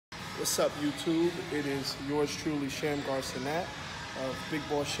What's up, YouTube? It is yours truly, Sham Garcinat of Big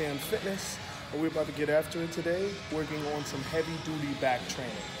Boss Sham Fitness, and we're about to get after it today, working on some heavy-duty back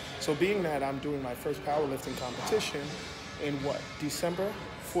training. So being that I'm doing my first powerlifting competition in December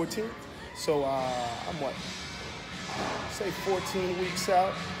 14th? So I'm say 14 weeks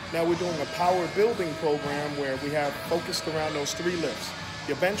out. Now we're doing a power building program where we have focused around those three lifts: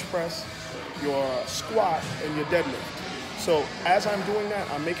 your bench press, your squat, and your deadlift. So as I'm doing that,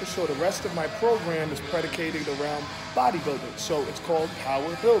 I'm making sure the rest of my program is predicated around bodybuilding. So it's called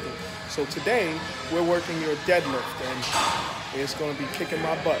power building. So today we're working your deadlift, and it's going to be kicking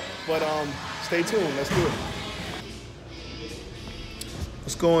my butt. But stay tuned. Let's do it.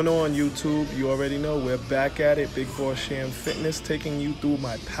 What's going on, YouTube? You already know we're back at it. Big Boss Sham Fitness, taking you through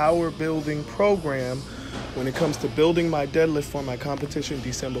my power building program when it comes to building my deadlift for my competition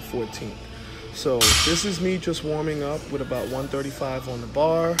December 14th. So this is me just warming up with about 135 on the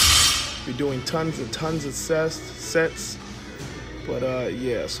bar. We're doing tons of sets. But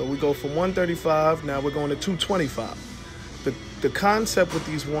yeah, so we go from 135, now we're going to 225. The concept with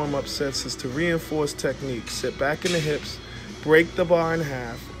these warm-up sets is to reinforce technique. Sit back in the hips, break the bar in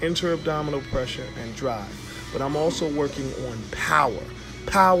half, inter-abdominal pressure, and drive. But I'm also working on power.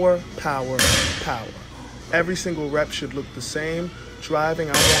 Power. Every single rep should look the same. Driving,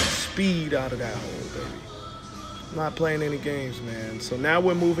 I want speed out of that hole, baby. I'm not playing any games, man. So now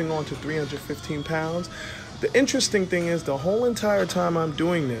we're moving on to 315 pounds. The interesting thing is the whole entire time I'm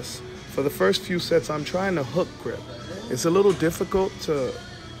doing this, for the first few sets, I'm trying to hook grip. It's a little difficult to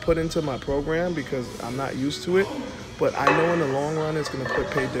put into my program because I'm not used to it, but I know in the long run it's gonna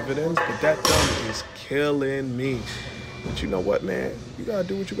pay dividends, but that thumb is killing me. But you know what, man? You gotta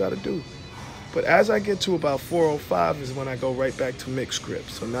do what you gotta do. But as I get to about 405 is when I go right back to mixed grip.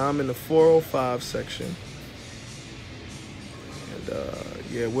 So now I'm in the 405 section. And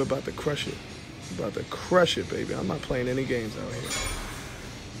yeah, we're about to crush it. About to crush it, baby. I'm not playing any games out here.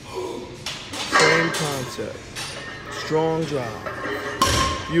 Same concept. Strong drive.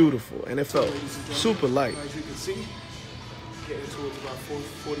 Beautiful. And it felt super light. As you can see, getting towards about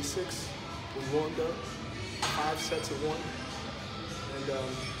 446. We warmed up. 5 sets of 1. And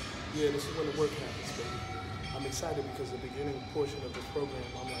yeah, this is when the work happens, baby. I'm excited because the beginning portion of this program,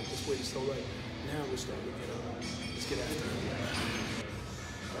 I'm like, this way is so right. Now we're starting to get up. Let's get after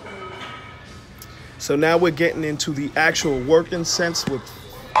it. So now we're getting into the actual working sense with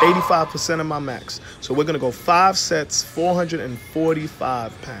 85% of my max. So we're gonna go 5 sets,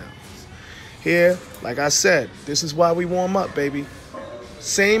 445 pounds. Here, like I said, this is why we warm up, baby.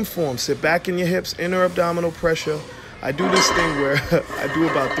 Same form, sit back in your hips, inner abdominal pressure. I do this thing where I do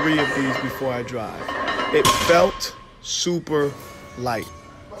about 3 of these before I drive. It felt super light.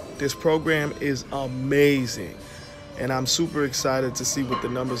 This program is amazing. And I'm super excited to see what the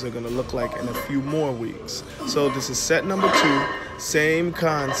numbers are gonna look like in a few more weeks. So this is set number 2, same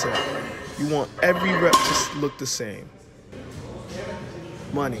concept. You want every rep to look the same.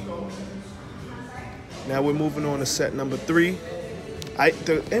 Money. Now we're moving on to set number 3.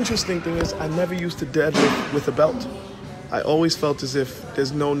 The interesting thing is I never used to deadlift with a belt. I always felt as if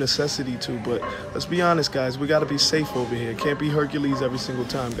there's no necessity to, but let's be honest, guys, we gotta be safe over here. Can't be Hercules every single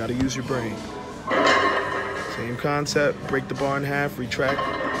time. Gotta use your brain. Same concept, break the bar in half, retract.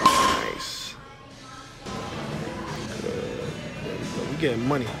 Nice. Good. There we go. We're getting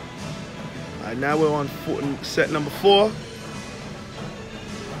money. All right, now we're on set number 4.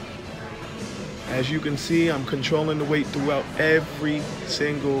 As you can see, I'm controlling the weight throughout every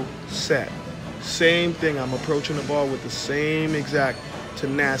single set. Same thing, I'm approaching the bar with the same exact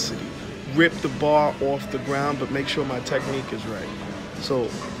tenacity. Rip the bar off the ground, but make sure my technique is right. So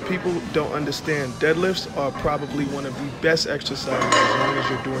people don't understand, deadlifts are probably one of the best exercises as long as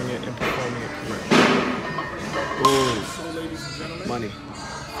you're doing it and performing it correctly. Boom. So ladies and gentlemen, money.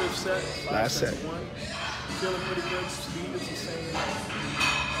 5th set, last set. Feeling pretty good, speed is the same.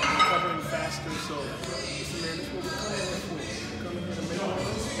 Recovering faster, so listen, man, this is what we're coming here for. We're coming here to make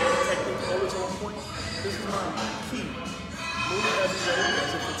noise. Technique always on point. This is my key. Move it every day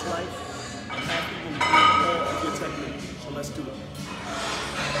as if it's life. And have people do all of your technique. So let's do it.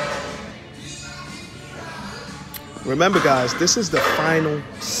 Remember, guys, this is the final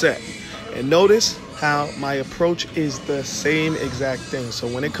set. And notice how my approach is the same exact thing. So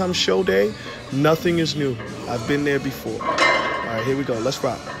when it comes show day, nothing is new. I've been there before. All right, here we go. Let's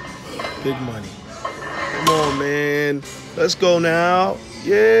rock. Big money. Come on, man. Let's go now.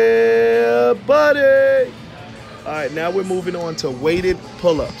 Yeah, buddy. All right, now we're moving on to weighted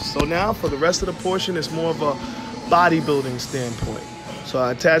pull-ups. So now for the rest of the portion, it's more of a bodybuilding standpoint. So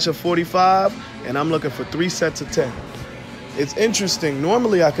I attach a 45, and I'm looking for 3 sets of 10. It's interesting.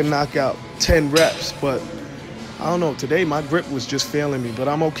 Normally I can knock out 10 reps, but I don't know. Today my grip was just failing me, but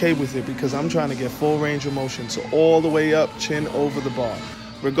I'm okay with it because I'm trying to get full range of motion. So all the way up, chin over the bar.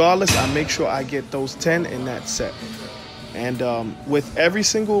 Regardless, I make sure I get those 10 in that set. And with every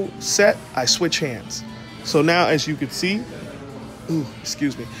single set, I switch hands. So now, as you can see,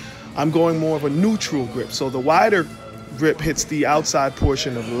 excuse me, I'm going more of a neutral grip. So the wider grip hits the outside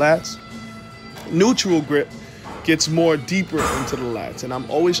portion of the lats. Neutral grip gets more deeper into the lats. And I'm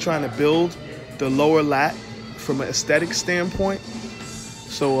always trying to build the lower lat from an aesthetic standpoint.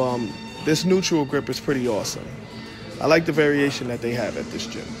 So this neutral grip is pretty awesome. I like the variation that they have at this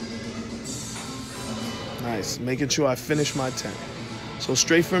gym. Nice, making sure I finish my 10. So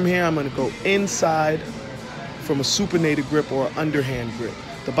straight from here, I'm gonna go inside from a supinated grip or an underhand grip.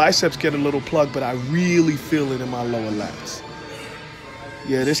 The biceps get a little plug, but I really feel it in my lower lats.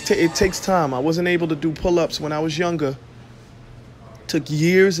 Yeah, it takes time. I wasn't able to do pull-ups when I was younger. Took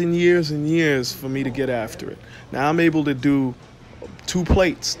years and years and years for me to get after it. Now I'm able to do 2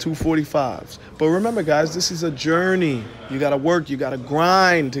 plates, 245s. But remember, guys, this is a journey. You gotta work, you gotta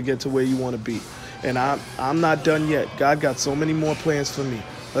grind to get to where you wanna be. And I'm not done yet. God got so many more plans for me.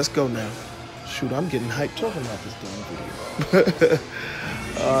 Let's go now. Shoot, I'm getting hyped talking about this damn video.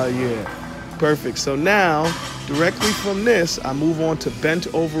 Yeah, perfect. So now, directly from this, I move on to bent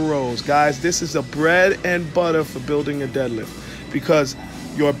over rows. Guys, this is the bread and butter for building a deadlift because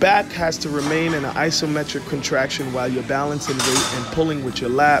your back has to remain in an isometric contraction while you're balancing weight and pulling with your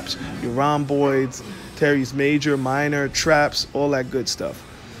laps, your rhomboids, teres major, minor, traps, all that good stuff.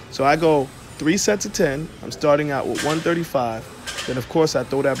 So I go 3 sets of 10. I'm starting out with 135. Then, of course, I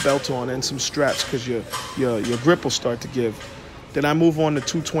throw that belt on and some straps because your grip will start to give. Then I move on to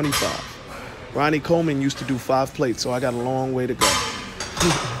 225. Ronnie Coleman used to do 5 plates, so I got a long way to go.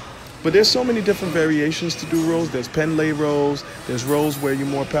 But there's so many different variations to do rows. There's pen lay rows. There's rows where you're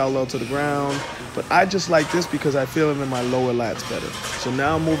more parallel to the ground. But I just like this because I feel it in my lower lats better. So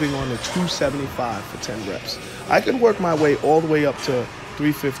now I'm moving on to 275 for 10 reps. I could work my way all the way up to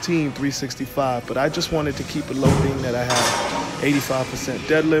 315, 365, but I just wanted to keep it low being that I have 85%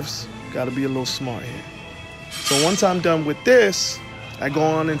 deadlifts. Got to be a little smart here. So once I'm done with this, I go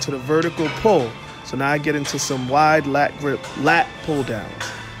on into the vertical pull. So now I get into some wide lat grip, lat pull downs.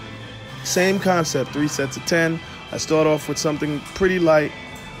 Same concept, 3 sets of 10. I start off with something pretty light,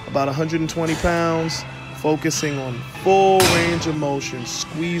 about 120 pounds, focusing on full range of motion,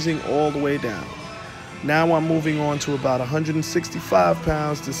 squeezing all the way down. Now I'm moving on to about 165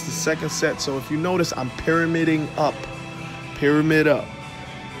 pounds. This is the second set. So if you notice, I'm pyramiding up, pyramid up.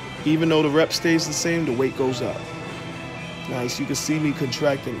 Even though the rep stays the same, the weight goes up. Nice, you can see me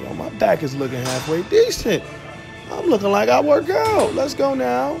contracting. Yo, my back is looking halfway decent. I'm looking like I work out. Let's go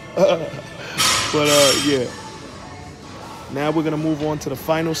now. Yeah. Now we're gonna move on to the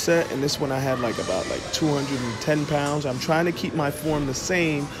final set, and this one I had about 210 pounds. I'm trying to keep my form the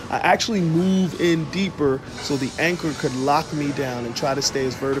same. I actually move in deeper so the anchor could lock me down and try to stay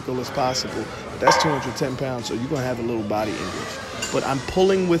as vertical as possible. But that's 210 pounds, so you're gonna have a little body English. But I'm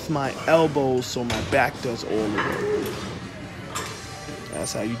pulling with my elbows so my back does all the work.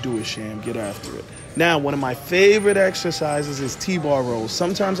 That's how you do it, Sham. Get after it. Now, one of my favorite exercises is T-bar rows.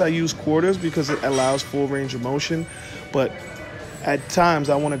 Sometimes I use quarters because it allows full range of motion, but at times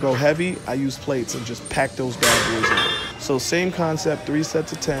I want to go heavy. I use plates and just pack those bad boys in. So same concept, 3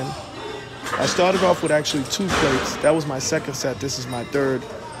 sets of 10. I started off with actually 2 plates. That was my second set. This is my third.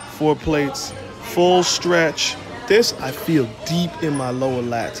 4 plates, full stretch. This, I feel deep in my lower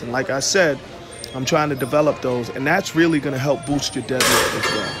lats. And like I said, I'm trying to develop those, and that's really going to help boost your deadlift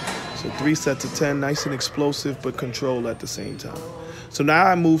as well. So 3 sets of 10, nice and explosive, but controlled at the same time. So now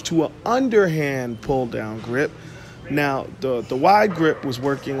I move to an underhand pull down grip. Now the wide grip was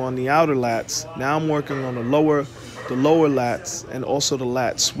working on the outer lats. Now I'm working on the lower lats and also the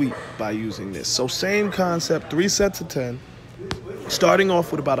lat sweep by using this. So same concept, 3 sets of 10, starting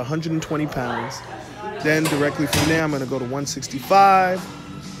off with about 120 pounds. Then directly from there, I'm going to go to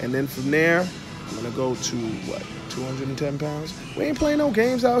 165, and then from there, I'm going to go to, 210 pounds? We ain't playing no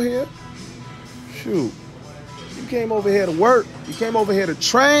games out here. Shoot. You came over here to work. You came over here to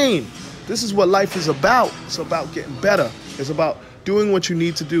train. This is what life is about. It's about getting better. It's about doing what you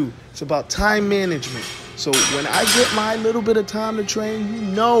need to do. It's about time management. So when I get my little bit of time to train, you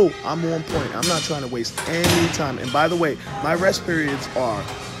know I'm on point. I'm not trying to waste any time. And by the way, my rest periods are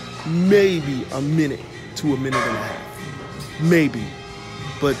maybe a minute to a minute and a half. Maybe.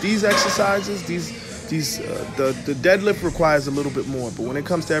 But these exercises, the deadlift requires a little bit more. But when it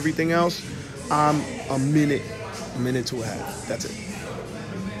comes to everything else, I'm a minute to a half. That's it.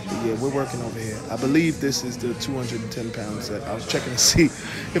 But yeah, we're working over here. I believe this is the 210 pound set. I was checking to see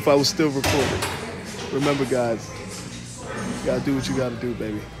if I was still recording. Remember, guys, you gotta do what you gotta do,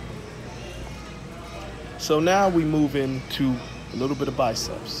 baby. So now we move into a little bit of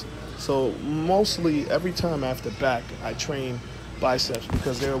biceps. So mostly every time after back, I train biceps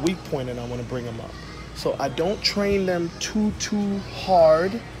because they're a weak point and I want to bring them up. So I don't train them too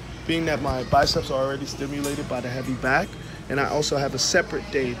hard, being that my biceps are already stimulated by the heavy back. And I also have a separate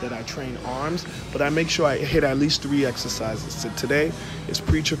day that I train arms, but I make sure I hit at least 3 exercises. So today is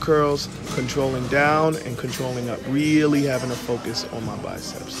preacher curls, controlling down and controlling up, really having a focus on my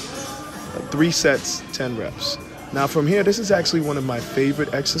biceps. 3 sets, 10 reps. Now from here, this is actually one of my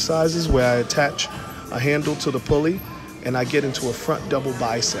favorite exercises where I attach a handle to the pulley and I get into a front double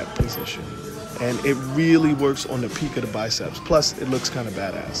bicep position. And it really works on the peak of the biceps. Plus, it looks kind of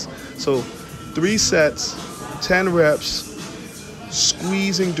badass. So 3 sets, 10 reps,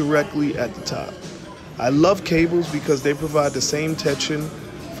 squeezing directly at the top. I love cables because they provide the same tension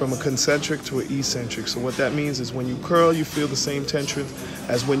from a concentric to an eccentric. So what that means is when you curl, you feel the same tension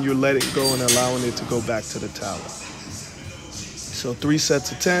as when you're letting go and allowing it to go back to the tower. So 3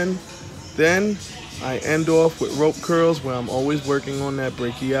 sets of 10. Then I end off with rope curls where I'm always working on that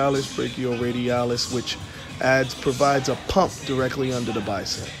brachialis, brachioradialis, which provides a pump directly under the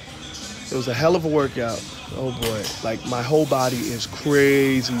bicep. It was a hell of a workout. Oh boy, like my whole body is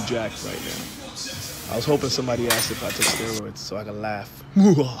crazy jacked right now. I was hoping somebody asked if I took steroids so I could laugh.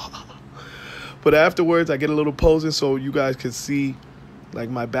 But afterwards, I get a little posing so you guys can see like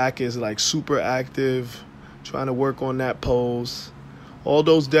my back is like super active, trying to work on that pose. All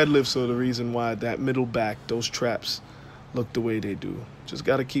those deadlifts are the reason why that middle back, those traps look the way they do. Just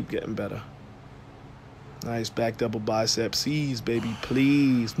got to keep getting better. Nice back double bicep C's, baby,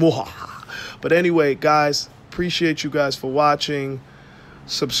 please. But anyway, guys, appreciate you guys for watching.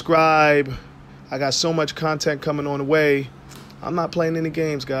 Subscribe. I got so much content coming on the way. I'm not playing any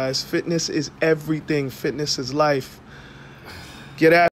games, guys. Fitness is everything. Fitness is life. Get at